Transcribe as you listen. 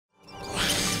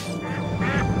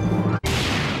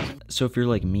So if you're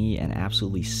like me and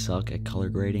absolutely suck at color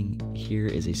grading, here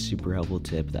is a super helpful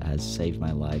tip that has saved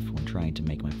my life when trying to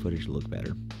make my footage look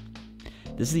better.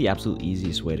 This is the absolute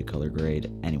easiest way to color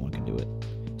grade, anyone can do it.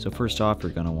 So first off,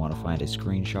 you're going to want to find a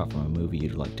screenshot from a movie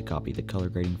you'd like to copy the color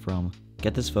grading from.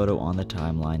 Get this photo on the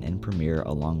timeline in Premiere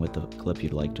along with the clip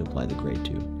you'd like to apply the grade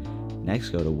to.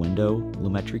 Next, go to Window,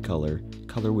 Lumetri Color,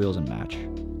 Color Wheels and Match.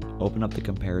 Open up the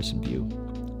comparison view.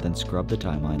 Then scrub the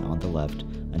timeline on the left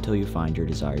until you find your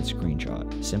desired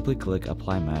screenshot. Simply click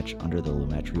Apply Match under the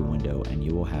Lumetri window and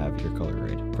you will have your color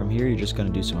grade. From here, you're just going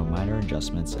to do some minor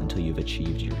adjustments until you've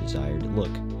achieved your desired look.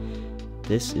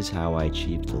 This is how I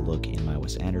achieved the look in my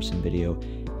Wes Anderson video,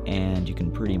 and you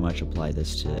can pretty much apply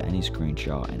this to any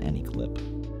screenshot and any clip.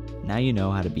 Now you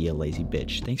know how to be a lazy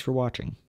bitch. Thanks for watching.